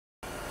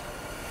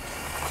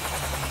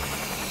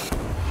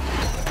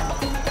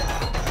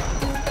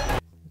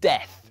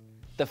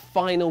the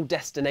final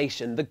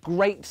destination, the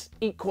great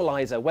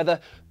equalizer. Whether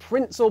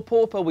prince or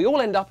pauper, we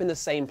all end up in the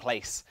same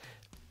place,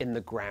 in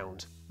the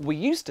ground. We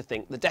used to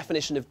think the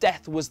definition of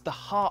death was the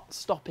heart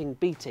stopping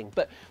beating,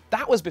 but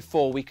that was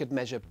before we could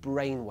measure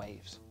brain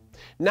waves.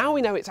 Now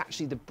we know it's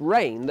actually the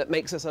brain that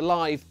makes us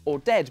alive or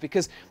dead,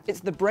 because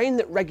it's the brain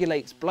that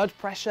regulates blood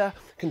pressure,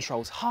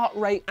 controls heart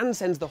rate, and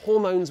sends the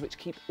hormones which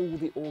keep all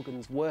the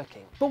organs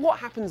working. But what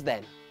happens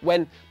then?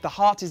 When the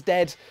heart is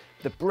dead,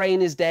 the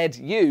brain is dead,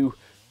 you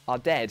are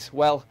dead.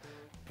 Well,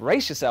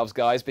 brace yourselves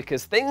guys,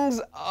 because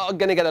things are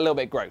going to get a little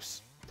bit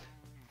gross.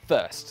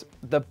 First,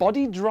 the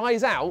body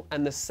dries out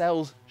and the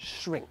cells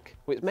shrink,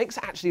 which makes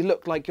it actually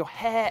look like your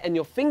hair and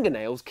your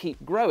fingernails keep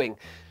growing.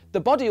 The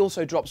body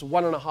also drops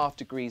 1.5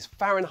 degrees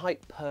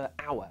Fahrenheit per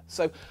hour.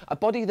 So a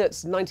body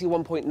that's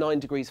 91.9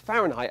 degrees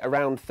Fahrenheit,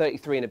 around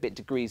 33 and a bit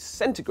degrees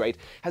centigrade,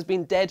 has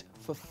been dead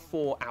for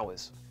 4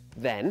 hours.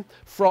 Then,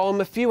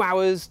 from a few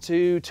hours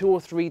to 2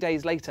 or 3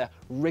 days later,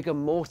 rigor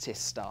mortis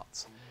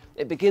starts.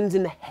 It begins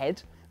in the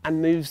head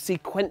and moves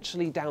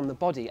sequentially down the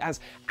body as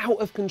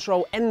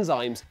out-of-control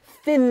enzymes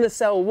thin the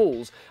cell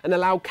walls and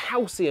allow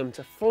calcium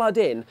to flood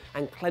in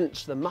and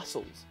clench the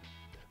muscles.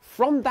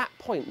 From that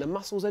point, the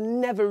muscles are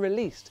never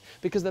released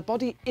because the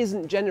body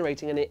isn't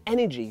generating any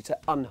energy to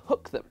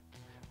unhook them.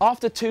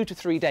 After 2 to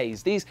 3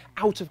 days, these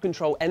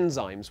out-of-control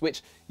enzymes,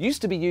 which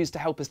used to be used to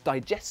help us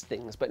digest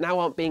things but now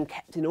aren't being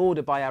kept in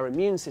order by our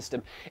immune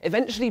system,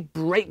 eventually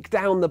break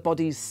down the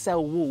body's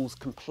cell walls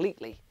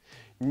completely.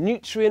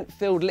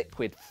 Nutrient-filled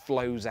liquid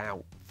flows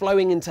out,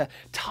 flowing into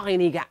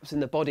tiny gaps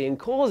in the body and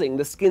causing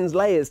the skin's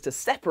layers to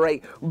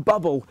separate,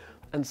 bubble,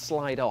 and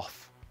slide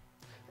off.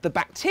 The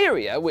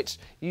bacteria, which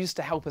used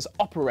to help us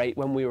operate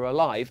when we were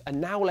alive, are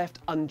now left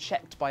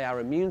unchecked by our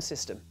immune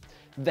system.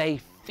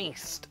 They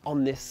feast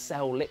on this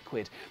cell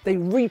liquid. They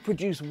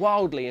reproduce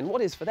wildly in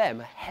what is for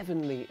them a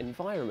heavenly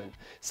environment.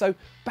 So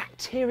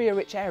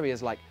bacteria-rich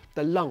areas like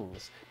the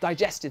lungs,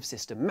 digestive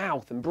system,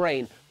 mouth and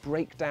brain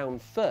break down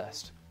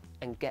first.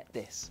 And get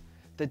this,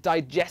 the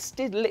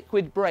digested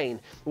liquid brain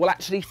will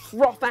actually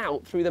froth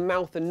out through the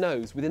mouth and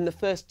nose within the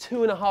first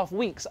 2.5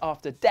 weeks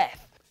after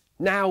death.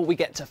 Now we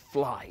get to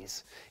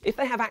flies. If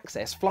they have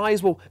access,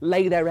 flies will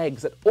lay their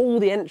eggs at all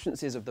the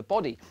entrances of the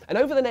body, and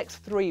over the next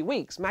 3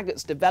 weeks,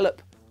 maggots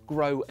develop,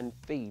 grow and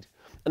feed.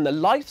 And the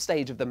life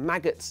stage of the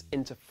maggots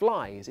into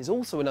flies is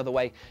also another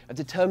way of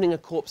determining a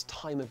corpse's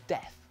time of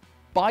death.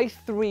 By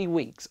 3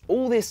 weeks,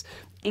 all this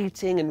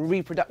eating and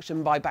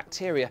reproduction by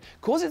bacteria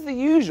causes the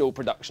usual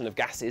production of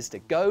gases to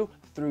go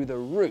through the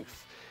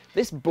roof.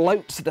 This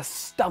bloats the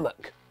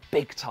stomach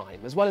big time,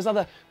 as well as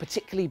other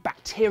particularly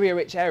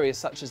bacteria-rich areas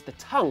such as the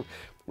tongue,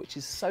 which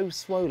is so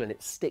swollen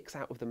it sticks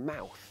out of the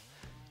mouth.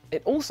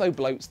 It also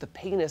bloats the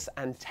penis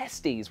and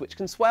testes, which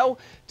can swell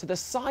to the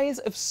size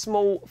of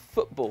small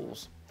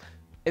footballs.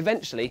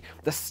 Eventually,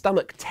 the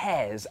stomach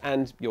tears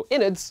and your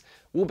innards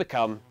will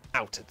become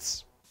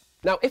outards.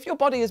 Now, if your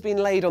body has been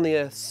laid on the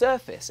Earth's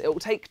surface, it will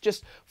take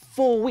just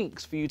 4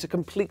 weeks for you to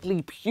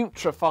completely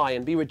putrefy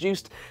and be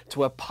reduced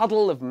to a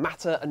puddle of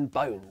matter and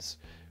bones.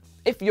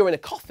 If you're in a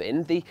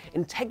coffin, the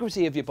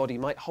integrity of your body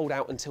might hold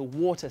out until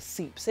water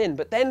seeps in,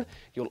 but then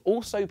you'll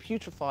also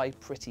putrefy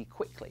pretty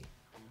quickly.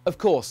 Of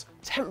course,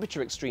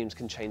 temperature extremes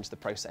can change the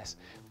process.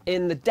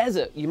 In the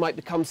desert, you might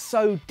become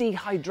so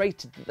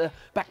dehydrated that the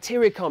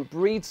bacteria can't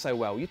breathe so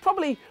well. You'd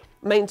probably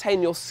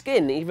maintain your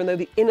skin even though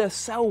the inner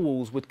cell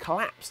walls would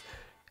collapse.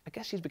 I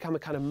guess you'd become a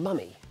kind of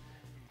mummy.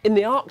 In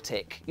the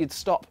Arctic, you'd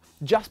stop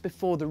just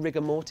before the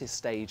rigor mortis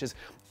stage, as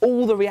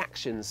all the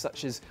reactions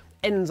such as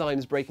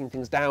enzymes breaking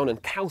things down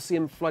and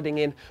calcium flooding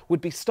in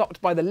would be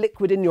stopped by the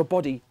liquid in your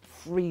body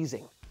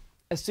freezing.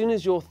 As soon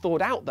as you're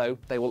thawed out though,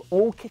 they will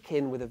all kick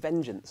in with a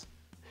vengeance.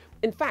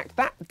 In fact,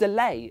 that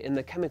delay in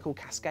the chemical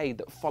cascade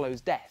that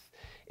follows death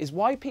is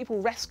why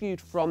people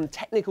rescued from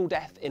technical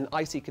death in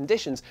icy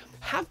conditions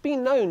have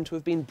been known to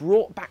have been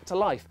brought back to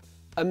life.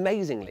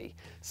 Amazingly,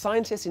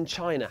 scientists in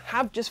China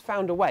have just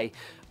found a way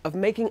of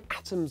making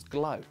atoms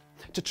glow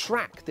to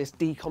track this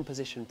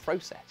decomposition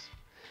process.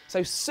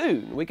 So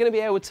soon we're going to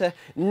be able to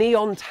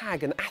neon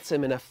tag an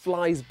atom in a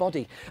fly's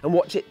body and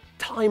watch it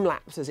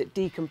time-lapse as it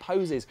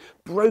decomposes,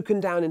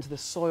 broken down into the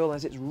soil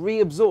as it's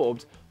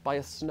reabsorbed by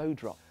a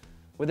snowdrop.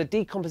 With a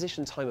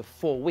decomposition time of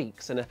 4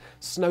 weeks and a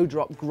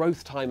snowdrop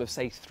growth time of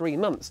say 3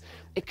 months,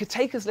 it could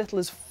take as little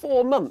as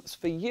 4 months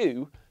for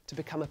you to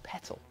become a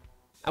petal.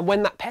 And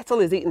when that petal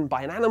is eaten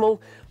by an animal,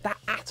 that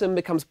atom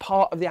becomes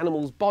part of the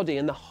animal's body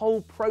and the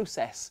whole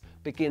process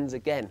begins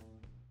again.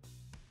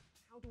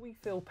 How do we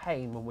feel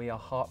pain when we are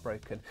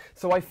heartbroken?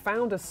 So I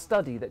found a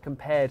study that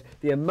compared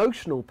the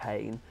emotional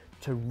pain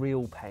to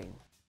real pain.